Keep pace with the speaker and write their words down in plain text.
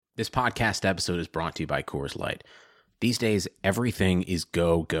This podcast episode is brought to you by Coors Light. These days, everything is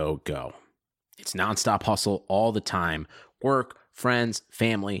go, go, go. It's nonstop hustle all the time. Work, friends,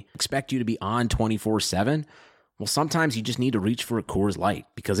 family expect you to be on 24/7. Well, sometimes you just need to reach for a Coors Light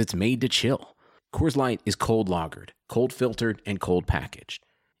because it's made to chill. Coors Light is cold lagered, cold filtered, and cold packaged.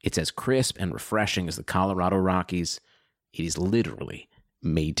 It's as crisp and refreshing as the Colorado Rockies. It is literally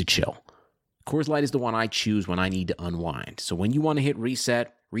made to chill. Coors Light is the one I choose when I need to unwind. So when you want to hit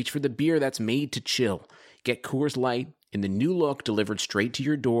reset, reach for the beer that's made to chill. Get Coors Light in the new look delivered straight to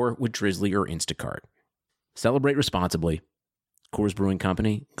your door with Drizzly or Instacart. Celebrate responsibly. Coors Brewing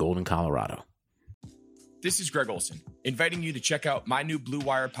Company, Golden, Colorado. This is Greg Olson, inviting you to check out my new Blue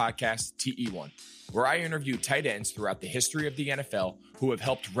Wire podcast, TE1, where I interview tight ends throughout the history of the NFL who have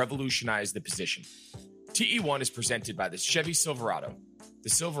helped revolutionize the position. TE1 is presented by the Chevy Silverado. The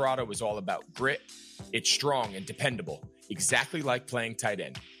Silverado is all about grit. It's strong and dependable, exactly like playing tight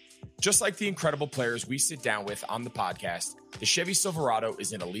end. Just like the incredible players we sit down with on the podcast, the Chevy Silverado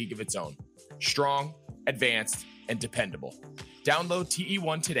is in a league of its own. Strong, advanced, and dependable. Download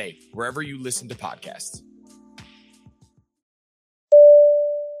TE1 today, wherever you listen to podcasts.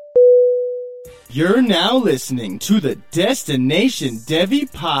 You're now listening to the Destination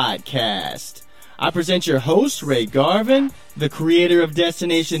Devy podcast. I present your host, Ray Garvin, the creator of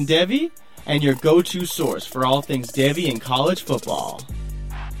Destination Devy, and your go-to source for all things Devy and college football.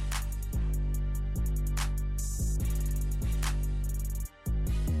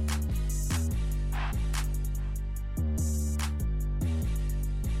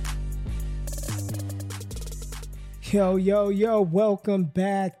 Yo, welcome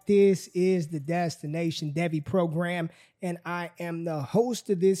back. This is the Destination Devy program, and I am the host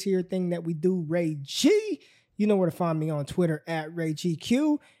of this here thing that we do, Ray G. You know where to find me on Twitter at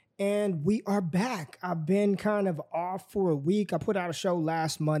RayGQ, and we are back. I've been kind of off for a week. I put out a show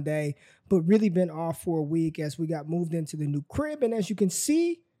last Monday, but really been off for a week as we got moved into the new crib, and as you can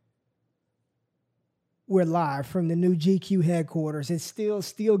see, we're live from the new GQ headquarters. It's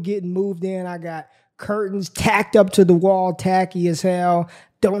still getting moved in. I got curtains tacked up to the wall, tacky as hell.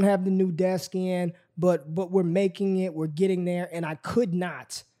 Don't have the new desk in, but we're making it. We're getting there, and I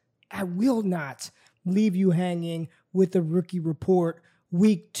will not leave you hanging with the Rookie Report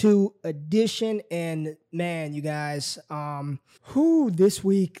Week 2 edition. And man, you guys, this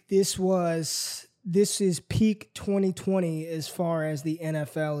week, this is peak 2020 as far as the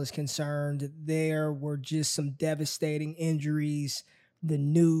NFL is concerned. There were just some devastating injuries. The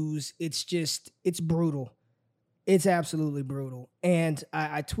news, it's brutal. It's absolutely brutal. And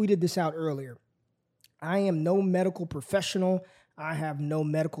I tweeted this out earlier. I am no medical professional. I have no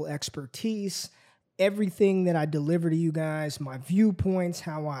medical expertise. Everything that I deliver to you guys, my viewpoints,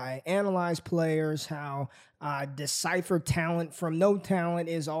 how I analyze players, how I decipher talent from no talent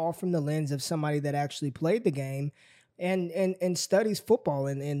is all from the lens of somebody that actually played the game and studies football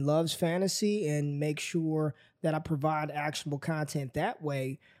and loves fantasy and makes sure that I provide actionable content that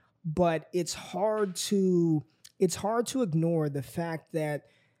way. But it's hard to ignore the fact that,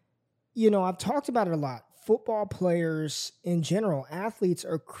 I've talked about it a lot. Football players in general, athletes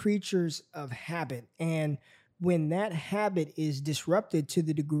are creatures of habit. And when that habit is disrupted to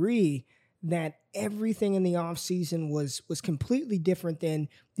the degree that everything in the offseason was completely different than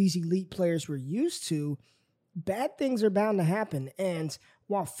these elite players were used to, bad things are bound to happen. And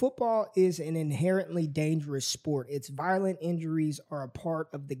while football is an inherently dangerous sport, its violent injuries are a part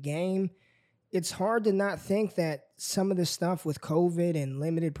of the game. It's hard to not think that some of the stuff with COVID and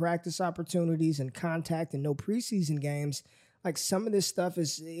limited practice opportunities and contact and no preseason games, like some of this stuff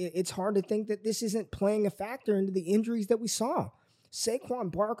it's hard to think that this isn't playing a factor into the injuries that we saw.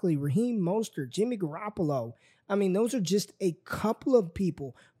 Saquon Barkley, Raheem Mostert, Jimmy Garoppolo. I mean, those are just a couple of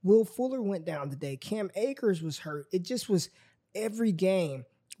people. Will Fuller went down today. Cam Akers was hurt. It just was every game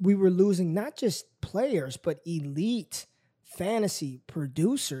we were losing not just players, but elite fantasy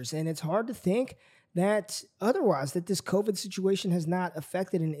producers. And it's hard to think that otherwise, that this COVID situation has not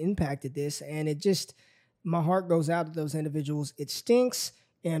affected and impacted this. And my heart goes out to those individuals. It stinks.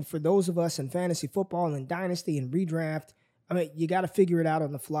 And for those of us in fantasy football and dynasty and redraft, I mean, you got to figure it out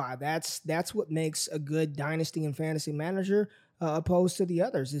on the fly. That's what makes a good dynasty and fantasy manager opposed to the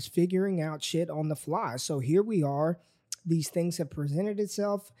others, is figuring out shit on the fly. So here we are. These things have presented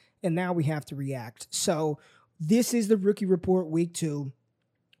itself, and now we have to react. So this is the Rookie Report Week 2.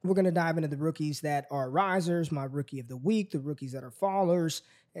 We're going to dive into the rookies that are risers, my rookie of the week, the rookies that are fallers,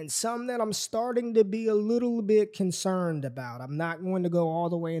 and some that I'm starting to be a little bit concerned about. I'm not going to go all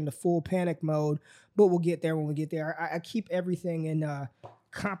the way into full panic mode, but we'll get there when we get there. I keep everything in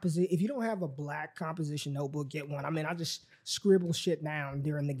composite. If you don't have a black composition notebook, get one. I mean, scribble shit down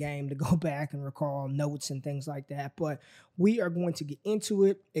during the game to go back and recall notes and things like that. But we are going to get into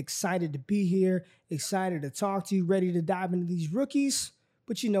it. Excited to be here. Excited to talk to you. Ready to dive into these rookies.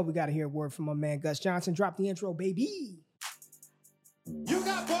 But we got to hear a word from my man, Gus Johnson. Drop the intro, baby. You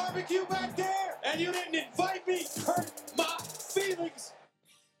got barbecue back there, and you didn't invite me. Hurt my feelings.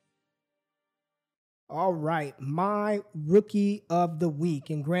 All right, my rookie of the week.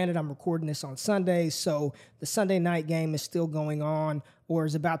 And granted, I'm recording this on Sunday, so the Sunday night game is still going on or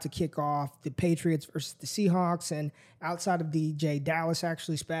is about to kick off. The Patriots versus the Seahawks. And outside of DJ Dallas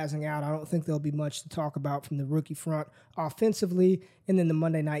actually spazzing out, I don't think there'll be much to talk about from the rookie front offensively. And then the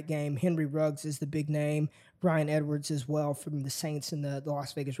Monday night game, Henry Ruggs is the big name. Bryan Edwards as well from the Saints in the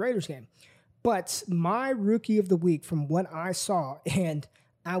Las Vegas Raiders game. But my rookie of the week, from what I saw, and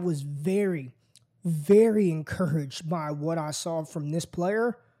I was very encouraged by what I saw from this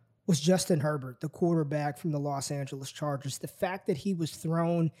player, was Justin Herbert, the quarterback from the Los Angeles Chargers. The fact that he was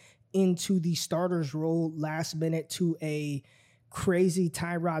thrown into the starter's role last minute to a crazy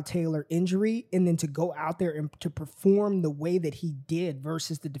Tyrod Taylor injury, and then to go out there and to perform the way that he did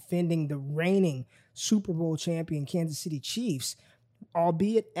versus the reigning Super Bowl champion Kansas City Chiefs,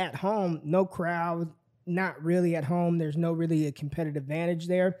 albeit at home, no crowd, not really at home. There's no really a competitive advantage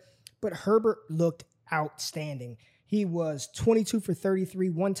there. But Herbert looked outstanding. He was 22 for 33,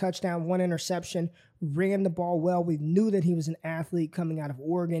 1 touchdown, 1 interception, ran the ball well. We knew that he was an athlete coming out of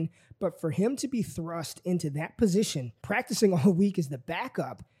Oregon, but for him to be thrust into that position, practicing all week as the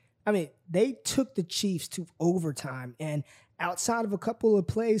backup, I mean, they took the Chiefs to overtime, and outside of a couple of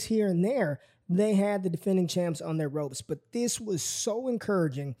plays here and there, they had the defending champs on their ropes. But this was so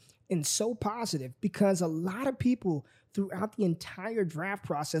encouraging and so positive because a lot of people throughout the entire draft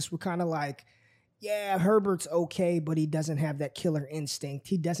process were kind of like, yeah, Herbert's okay, but he doesn't have that killer instinct.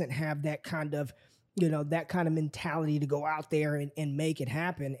 He doesn't have that kind of, mentality to go out there and make it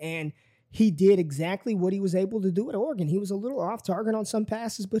happen. And he did exactly what he was able to do at Oregon. He was a little off target on some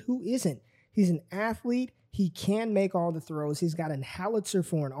passes, but who isn't? He's an athlete. He can make all the throws. He's got a howitzer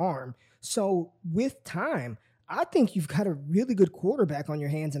for an arm. So with time, I think you've got a really good quarterback on your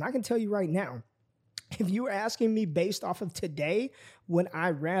hands. And I can tell you right now, if you were asking me based off of today, would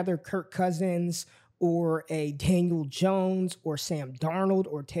I rather Kirk Cousins or a Daniel Jones or Sam Darnold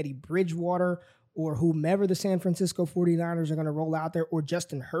or Teddy Bridgewater or whomever the San Francisco 49ers are going to roll out there, or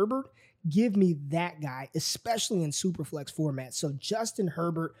Justin Herbert, give me that guy, especially in Superflex format. So Justin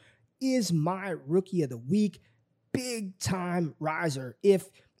Herbert is my rookie of the week. Big time riser. If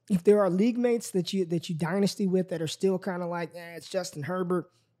there are league mates that you dynasty with that are still kind of like, it's Justin Herbert,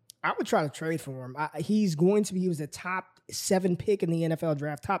 I would try to trade for him. He was a top 7 pick in the NFL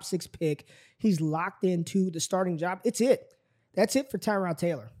draft, top 6 pick. He's locked into the starting job. It's it. That's it for Tyrod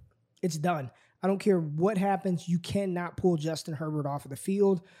Taylor. It's done. I don't care what happens. You cannot pull Justin Herbert off of the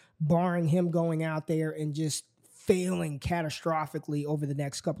field, barring him going out there and just failing catastrophically over the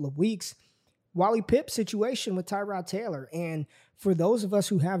next couple of weeks. Wally Pipp situation with Tyrod Taylor. And for those of us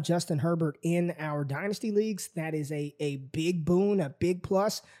who have Justin Herbert in our dynasty leagues, that is a big boon, a big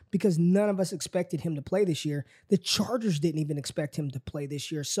plus, because none of us expected him to play this year. The Chargers didn't even expect him to play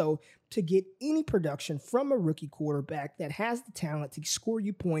this year. So to get any production from a rookie quarterback that has the talent to score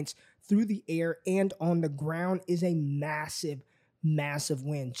you points through the air and on the ground is a massive, massive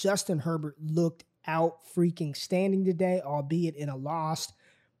win. Justin Herbert looked out freaking standing today, albeit in a loss.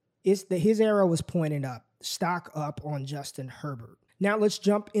 His arrow was pointed up. Stock up on Justin Herbert. Now let's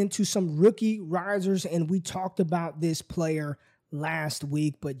jump into some rookie risers, and we talked about this player last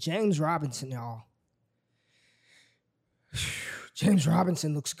week, but James Robinson, y'all. James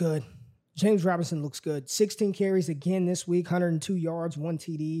Robinson looks good. 16 carries again this week, 102 yards, 1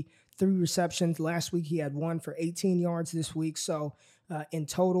 TD, 3 receptions. Last week he had 1 for 18 yards this week. So in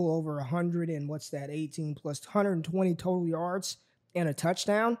total over 100 and 18 plus 120 total yards and a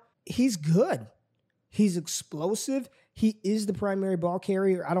touchdown. He's good. He's explosive. He is the primary ball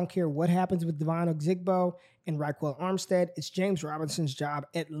carrier. I don't care what happens with Devon Ozigbo and Raquel Armstead. It's James Robinson's job,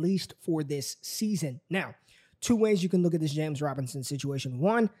 at least for this season. Now, 2 ways you can look at this James Robinson situation.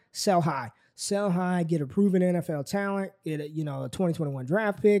 1, sell high. Sell high, get a proven NFL talent, get a 2021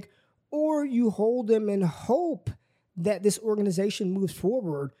 draft pick, or you hold him and hope that this organization moves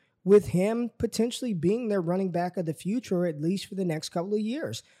forward with him potentially being their running back of the future, at least for the next couple of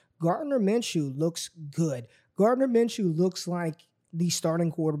years. Gardner Minshew looks good. Gardner Minshew looks like the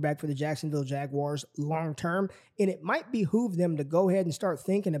starting quarterback for the Jacksonville Jaguars long term, and it might behoove them to go ahead and start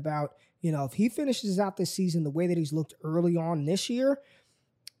thinking about, if he finishes out this season the way that he's looked early on this year,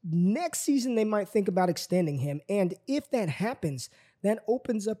 next season they might think about extending him. And if that happens, that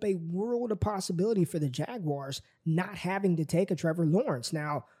opens up a world of possibility for the Jaguars not having to take a Trevor Lawrence.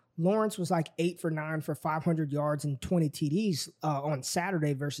 Now, Lawrence was like 8 for 9 for 500 yards and 20 TDs on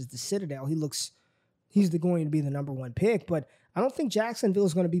Saturday versus the Citadel. He's going to be the number one pick, but I don't think Jacksonville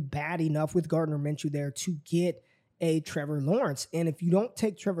is going to be bad enough with Gardner Minshew there to get a Trevor Lawrence. And if you don't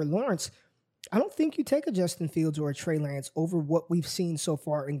take Trevor Lawrence, I don't think you take a Justin Fields or a Trey Lance over what we've seen so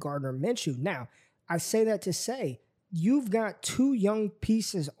far in Gardner Minshew. Now, I say that to say you've got two young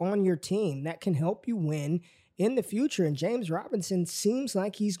pieces on your team that can help you win in the future, and James Robinson seems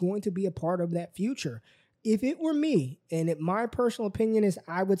like he's going to be a part of that future. If it were me, and my personal opinion is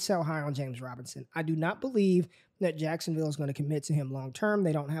I would sell high on James Robinson. I do not believe that Jacksonville is going to commit to him long term.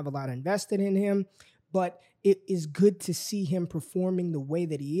 They don't have a lot invested in him, but it is good to see him performing the way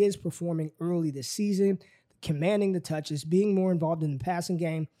that he is performing early this season, commanding the touches, being more involved in the passing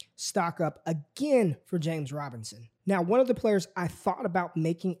game. Stock up again for James Robinson. Now, one of the players I thought about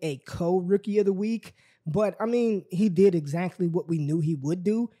making a co-rookie of the week, but I mean, he did exactly what we knew he would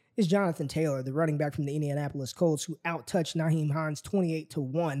do, is Jonathan Taylor, the running back from the Indianapolis Colts, who out-touched Nyheim Hines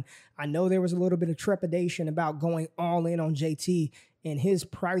 28-1. I know there was a little bit of trepidation about going all in on JT, and his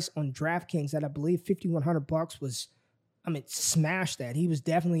price on DraftKings at, I believe, $5,100 was, smashed that. He was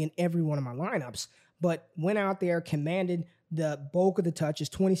definitely in every one of my lineups, but went out there, commanded the bulk of the touches,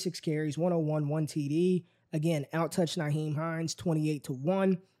 26 carries, 101, 1 TD. Again, out-touched Nyheim Hines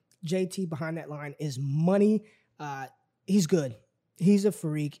 28-1. JT behind that line is money. He's good. He's a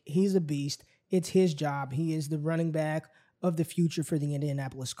freak. He's a beast. It's his job. He is the running back of the future for the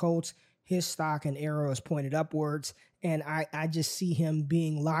Indianapolis Colts. His stock and arrow is pointed upwards, and I just see him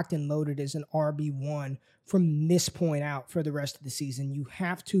being locked and loaded as an RB1 from this point out for the rest of the season. You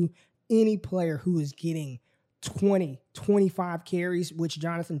have to, any player who is getting 20, 25 carries, which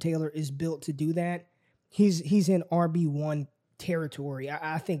Jonathan Taylor is built to do that, he's in RB1 territory.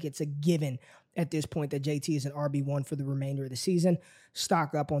 I think it's a given at this point that JT is an RB1 for the remainder of the season.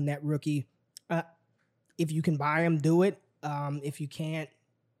 Stock up on that rookie. If you can buy him, do it. If you can't,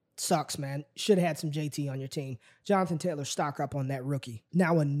 sucks, man. Should have had some JT on your team. Jonathan Taylor, stock up on that rookie.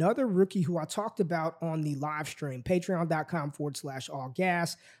 Now, another rookie who I talked about on the live stream,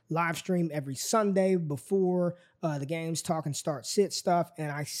 patreon.com/allgas, live stream every Sunday before the games, talking start sit stuff.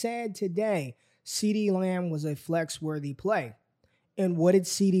 And I said today, CeeDee Lamb was a flex-worthy play. And what did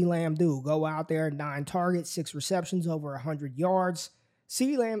CeeDee Lamb do? Go out there, 9 targets, 6 receptions, over 100 yards.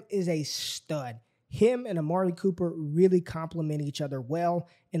 CeeDee Lamb is a stud. Him and Amari Cooper really complement each other well.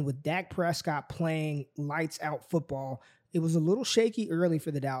 And with Dak Prescott playing lights out football, it was a little shaky early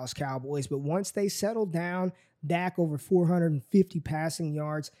for the Dallas Cowboys. But once they settled down, Dak over 450 passing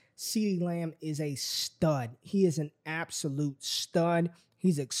yards. CeeDee Lamb is a stud. He is an absolute stud.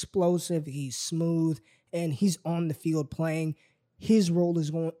 He's explosive, he's smooth, and he's on the field playing. His role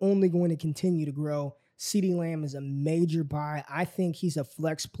is only going to continue to grow. CeeDee Lamb is a major buy. I think he's a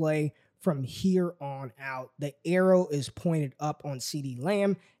flex play from here on out. The arrow is pointed up on CeeDee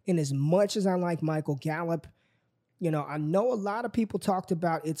Lamb. And as much as I like Michael Gallup, I know a lot of people talked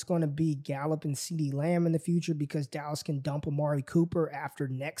about it's going to be Gallup and CeeDee Lamb in the future because Dallas can dump Amari Cooper after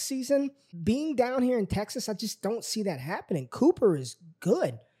next season. Being down here in Texas, I just don't see that happening. Cooper is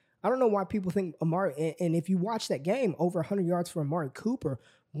good. I don't know why people think Amari, and if you watch that game, over 100 yards for Amari Cooper,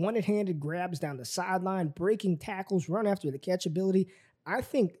 one-handed grabs down the sideline, breaking tackles, run after the catch ability. I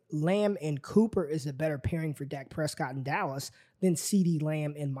think Lamb and Cooper is a better pairing for Dak Prescott in Dallas than CeeDee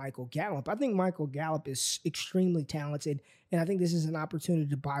Lamb and Michael Gallup. I think Michael Gallup is extremely talented, and I think this is an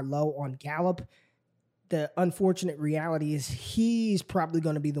opportunity to buy low on Gallup. The unfortunate reality is he's probably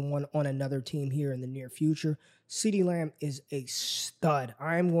going to be the one on another team here in the near future. CeeDee Lamb is a stud.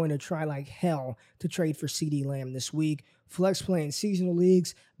 I'm going to try like hell to trade for CeeDee Lamb this week. Flex play in seasonal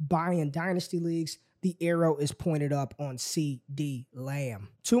leagues, buy in dynasty leagues. The arrow is pointed up on CeeDee Lamb.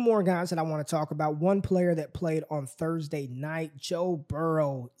 2 more guys that I want to talk about. One player that played on Thursday night, Joe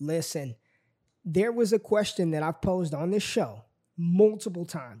Burrow. Listen, there was a question that I've posed on this show multiple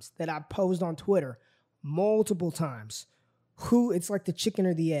times, that I've posed on Twitter multiple times. It's like the chicken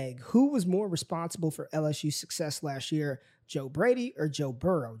or the egg. Who was more responsible for LSU's success last year, Joe Brady or Joe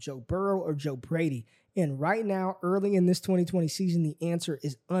Burrow? Joe Burrow or Joe Brady? And right now, early in this 2020 season, the answer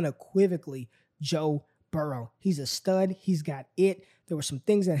is unequivocally Joe Burrow. He's a stud. He's got it. There were some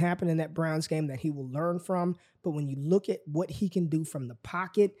things that happened in that Browns game that he will learn from. But when you look at what he can do from the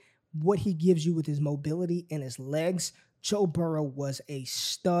pocket, what he gives you with his mobility and his legs, Joe Burrow was a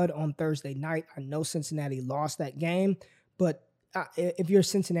stud on Thursday night. I know Cincinnati lost that game, but if you're a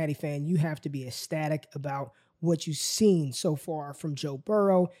Cincinnati fan, you have to be ecstatic about what you've seen so far from Joe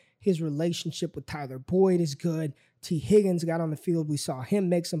Burrow. His relationship with Tyler Boyd is good. T. Higgins got on the field, we saw him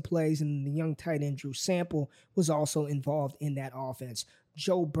make some plays, and the young tight end Drew Sample was also involved in that offense.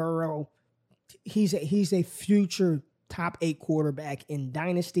 Joe Burrow, he's a future top 8 quarterback in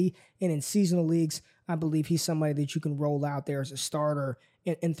Dynasty and in seasonal leagues. I believe he's somebody that you can roll out there as a starter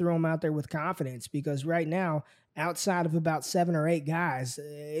and throw him out there with confidence, because right now, outside of about 7 or 8 guys,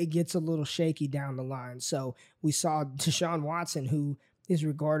 it gets a little shaky down the line. So we saw Deshaun Watson, who is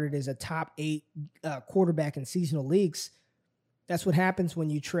regarded as a top 8 quarterback in seasonal leagues. That's what happens when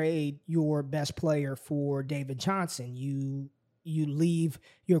you trade your best player for David Johnson. You leave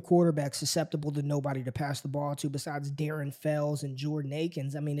your quarterback susceptible to nobody to pass the ball to besides Darren Fells and Jordan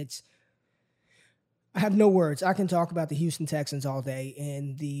Akins. I mean, I have no words. I can talk about the Houston Texans all day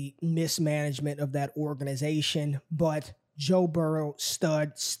and the mismanagement of that organization, but Joe Burrow,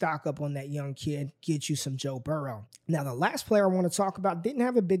 stud, stock up on that young kid, get you some Joe Burrow. Now, the last player I want to talk about didn't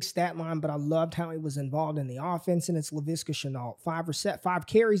have a big stat line, but I loved how he was involved in the offense, and it's Laviska Shenault. 5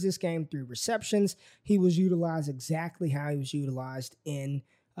 carries this game, 3 receptions. He was utilized exactly how he was utilized in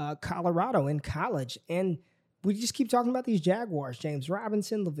Colorado in college, and we just keep talking about these Jaguars. James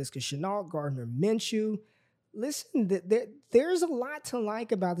Robinson, Laviska Shenault, Gardner Minshew. Listen, there's a lot to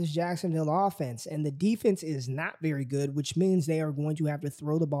like about this Jacksonville offense, and the defense is not very good, which means they are going to have to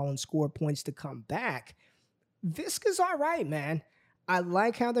throw the ball and score points to come back. Viska's all right, man. I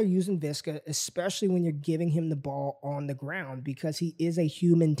like how they're using Viska, especially when you're giving him the ball on the ground, because he is a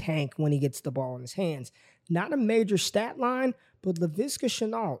human tank when he gets the ball in his hands. Not a major stat line, but Laviska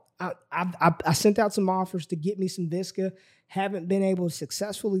Shenault, I sent out some offers to get me some Viska. Haven't been able to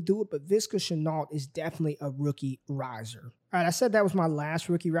successfully do it, but Laviska Shenault is definitely a rookie riser. All right, I said that was my last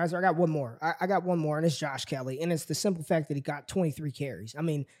rookie riser. I got one more. I got one more, and it's Josh Kelly, and it's the simple fact that he got 23 carries. I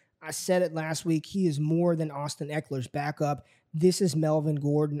mean, I said it last week. He is more than Austin Eckler's backup. This is Melvin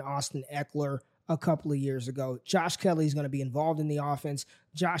Gordon, Austin Eckler a couple of years ago. Josh Kelly is going to be involved in the offense.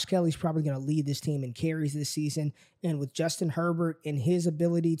 Josh Kelly's probably going to lead this team in carries this season. And with Justin Herbert and his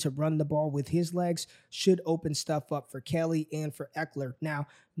ability to run the ball with his legs, should open stuff up for Kelly and for Eckler. Now,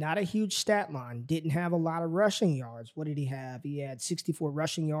 not a huge stat line. Didn't have a lot of rushing yards. What did he have? He had 64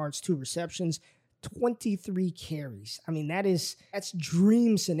 rushing yards, 2 receptions, 23 carries. I mean, that's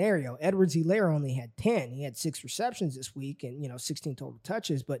dream scenario. Edwards-Helaire only had 10. He had 6 receptions this week and, 16 total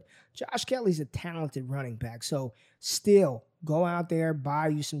touches. But Josh Kelly's a talented running back. So still, go out there, buy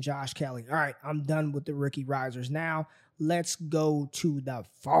you some Josh Kelly. All right, I'm done with the rookie risers. Now, let's go to the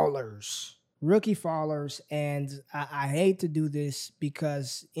fallers. Rookie fallers, and I hate to do this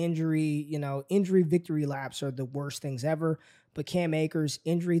because injury victory laps are the worst things ever. But Cam Akers,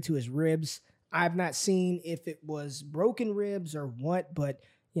 injury to his ribs, I've not seen if it was broken ribs or what, but,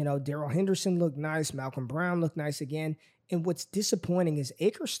 Darrell Henderson looked nice. Malcolm Brown looked nice again. And what's disappointing is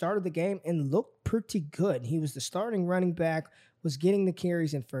Akers started the game and looked pretty good. He was the starting running back, was getting the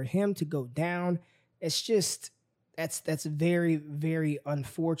carries, and for him to go down, it's just, that's very, very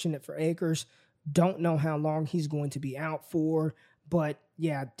unfortunate for Akers. Don't know how long he's going to be out for, but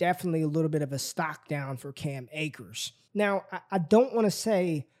yeah, definitely a little bit of a stock down for Cam Akers. Now, I don't want to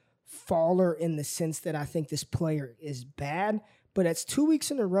say faller in the sense that I think this player is bad, but it's 2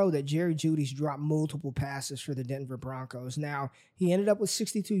 weeks in a row that Jerry Jeudy's dropped multiple passes for the Denver Broncos. Now, he ended up with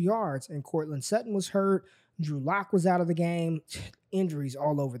 62 yards, and Cortland Sutton was hurt. Drew Lock was out of the game. Injuries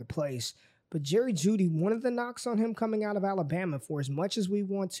all over the place. But Jerry Jeudy, one of the knocks on him coming out of Alabama, for as much as we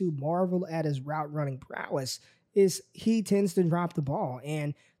want to marvel at his route running prowess, is he tends to drop the ball.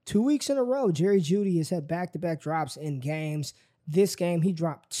 And 2 weeks in a row, Jerry Jeudy has had back-to-back drops in games. This game, he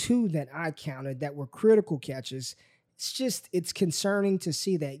dropped 2 that I counted that were critical catches. It's concerning to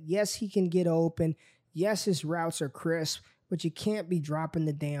see that. Yes, he can get open. Yes, his routes are crisp, but you can't be dropping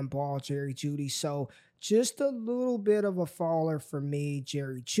the damn ball, Jerry Jeudy. So just a little bit of a faller for me,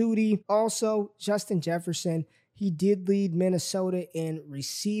 Jerry Jeudy. Also, Justin Jefferson, he did lead Minnesota in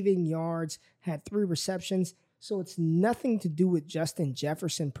receiving yards, had 3 receptions. So it's nothing to do with Justin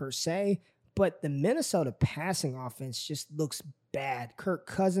Jefferson per se, but the Minnesota passing offense just looks bad. Kirk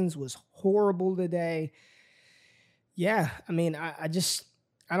Cousins was horrible today. Yeah, I mean, I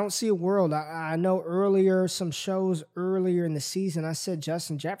don't see a world. I know some shows earlier in the season, I said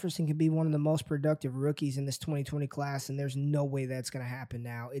Justin Jefferson could be one of the most productive rookies in this 2020 class, and there's no way that's going to happen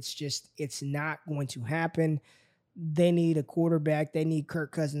now. It's not going to happen. They need a quarterback. They need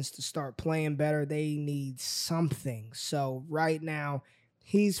Kirk Cousins to start playing better. They need something. So right now,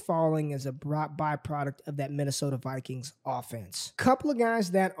 he's falling as a byproduct of that Minnesota Vikings offense. Couple of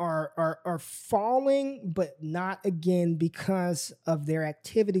guys that are falling, but not again because of their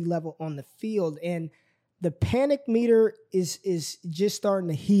activity level on the field. And the panic meter is just starting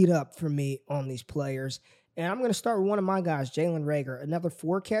to heat up for me on these players. And I'm going to start with one of my guys, Jalen Reagor, another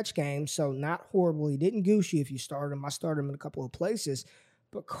 4-catch game, so not horrible. He didn't goose you if you started him. I started him in a couple of places.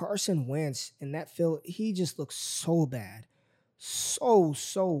 But Carson Wentz in that field, he just looks so bad.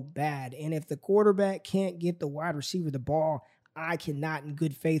 So bad. And if the quarterback can't get the wide receiver the ball, I cannot in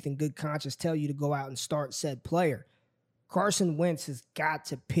good faith and good conscience tell you to go out and start said player. Carson Wentz has got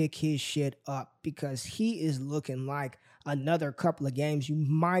to pick his shit up because he is looking like another couple of games. You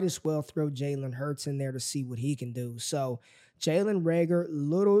might as well throw Jalen Hurts in there to see what he can do. So Jalen Reagor, a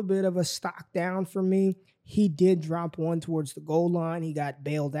little bit of a stock down for me. He did drop one towards the goal line. He got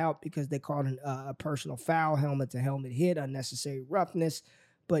bailed out because they called a personal foul, helmet-to-helmet hit, unnecessary roughness.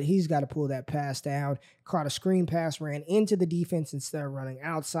 But he's got to pull that pass down. Caught a screen pass, ran into the defense instead of running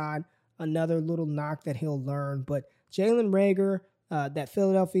outside. Another little knock that he'll learn. But Jalen Reagor, that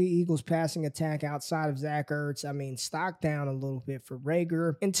Philadelphia Eagles passing attack outside of Zach Ertz, I mean, stock down a little bit for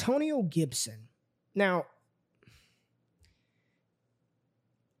Reagor. Antonio Gibson. Now,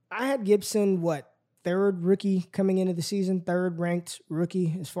 I had Gibson, third rookie coming into the season, third ranked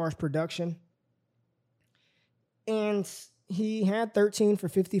rookie as far as production. And he had 13 for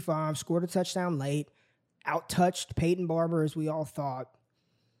 55, scored a touchdown late, out-touched Peyton Barber as we all thought.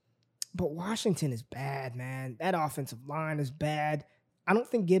 But Washington is bad, man. That offensive line is bad. I don't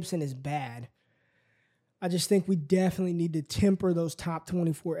think Gibson is bad. I just think we definitely need to temper those top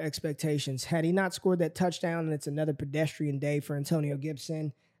 24 expectations. Had he not scored that touchdown, and it's another pedestrian day for Antonio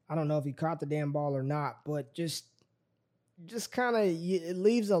Gibson, I don't know if he caught the damn ball or not, but just kind of, it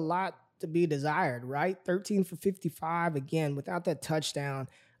leaves a lot to be desired, right? 13 for 55, again, without that touchdown.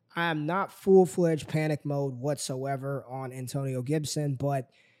 I am not full-fledged panic mode whatsoever on Antonio Gibson, but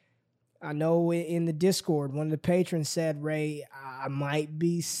I know in the Discord, one of the patrons said, Ray, I might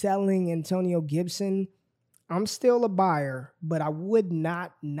be selling Antonio Gibson. I'm still a buyer, but I would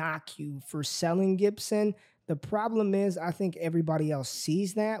not knock you for selling Gibson. The problem is, I think everybody else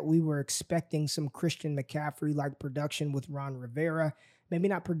sees that. We were expecting some Christian McCaffrey-like production with Ron Rivera. Maybe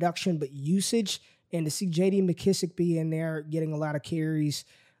not production, but usage. And to see J.D. McKissic be in there, getting a lot of carries,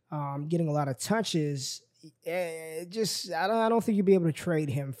 getting a lot of touches, I don't think you'll be able to trade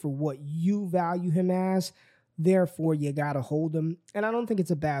him for what you value him as. Therefore, you got to hold him. And I don't think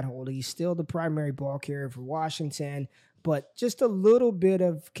it's a bad hold. He's still the primary ball carrier for Washington, but just a little bit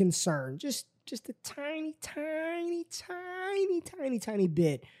of concern. Just a tiny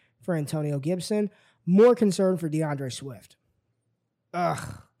bit for Antonio Gibson. More concern for DeAndre Swift.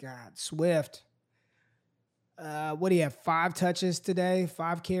 Ugh, God, Swift. What do you have, 5 touches today?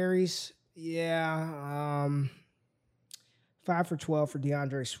 5 carries? Yeah, 5 for 12 for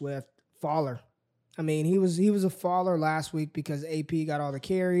DeAndre Swift. Faller. I mean, he was a faller last week because AP got all the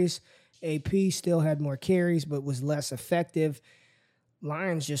carries. AP still had more carries, but was less effective.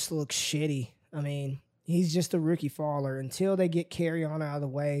 Lions just look shitty. I mean, he's just a rookie faller. Until they get Carry-On out of the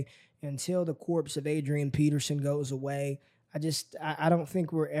way, until the corpse of Adrian Peterson goes away, I don't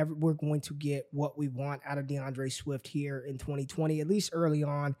think we're going to get what we want out of DeAndre Swift here in 2020. At least early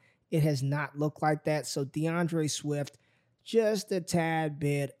on, it has not looked like that. So DeAndre Swift, just a tad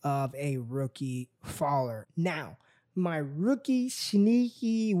bit of a rookie faller. Now, my rookie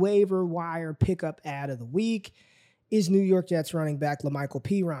sneaky waiver wire pickup ad of the week is New York Jets running back LaMichael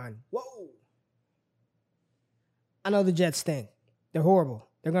Pirine. Whoa. I know the Jets stink. They're horrible.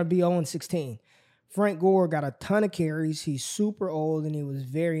 They're going to be 0-16. Frank Gore got a ton of carries. He's super old, and he was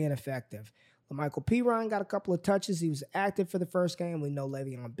very ineffective. LaMichael Pirine got a couple of touches. He was active for the first game. We know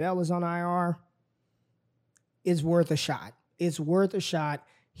Le'Veon Bell is on IR. It's worth a shot. It's worth a shot.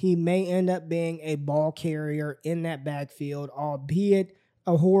 He may end up being a ball carrier in that backfield, albeit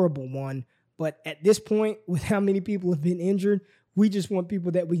a horrible one. But at this point, with how many people have been injured, we just want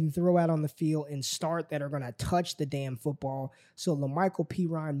people that we can throw out on the field and start that are going to touch the damn football. So LaMichael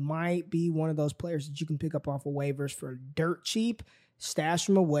Pirine might be one of those players that you can pick up off of waivers for dirt cheap. Stash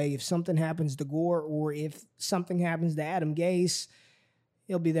him away. If something happens to Gore or if something happens to Adam Gase,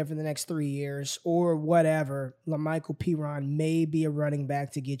 he'll be there for the next 3 years or whatever. LaMichael Pirine may be a running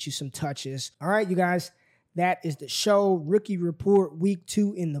back to get you some touches. All right, you guys, that is the show. Rookie Report Week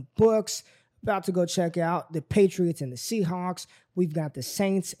 2 in the books. About to go check out the Patriots and the Seahawks. We've got the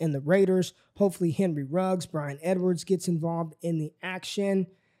Saints and the Raiders. Hopefully Henry Ruggs, Brian Edwards gets involved in the action.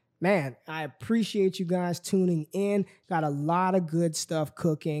 Man, I appreciate you guys tuning in. Got a lot of good stuff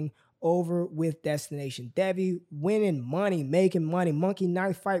cooking over with Destination Devy. Winning money, making money. Monkey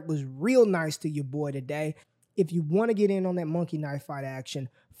Knife Fight was real nice to your boy today. If you want to get in on that Monkey Knife Fight action,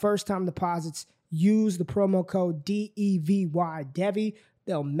 first-time deposits, use the promo code DEVY Devy.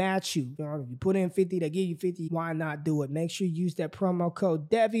 They'll match you. If you put in 50, they give you 50. Why not do it? Make sure you use that promo code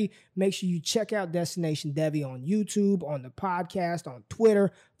Devy. Make sure you check out Destination Devy on YouTube, on the podcast, on Twitter.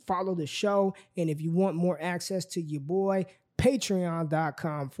 Follow the show. And if you want more access to your boy,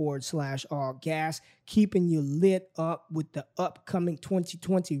 patreon.com/allgas, keeping you lit up with the upcoming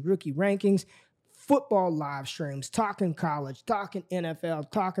 2020 rookie rankings, football live streams, talking college, talking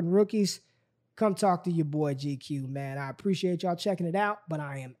NFL, talking rookies. Come talk to your boy GQ, man. I appreciate y'all checking it out, but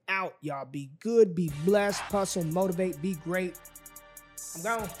I am out. Y'all be good, be blessed, hustle, motivate, be great. I'm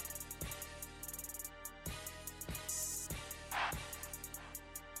gone.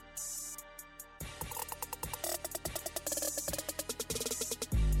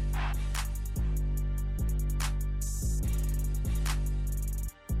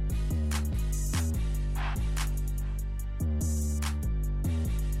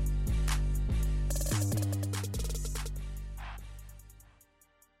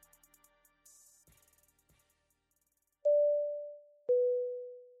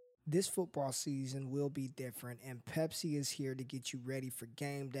 This football season will be different, and Pepsi is here to get you ready for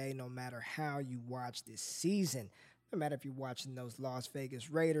game day no matter how you watch this season. No matter if you're watching those Las Vegas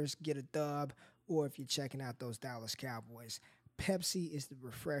Raiders get a dub or if you're checking out those Dallas Cowboys. Pepsi is the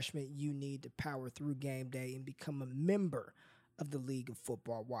refreshment you need to power through game day and become a member of the League of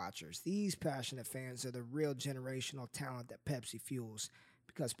Football Watchers. These passionate fans are the real generational talent that Pepsi fuels,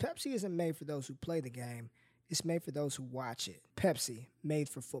 because Pepsi isn't made for those who play the game. It's made for those who watch it. Pepsi, made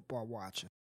for football watching.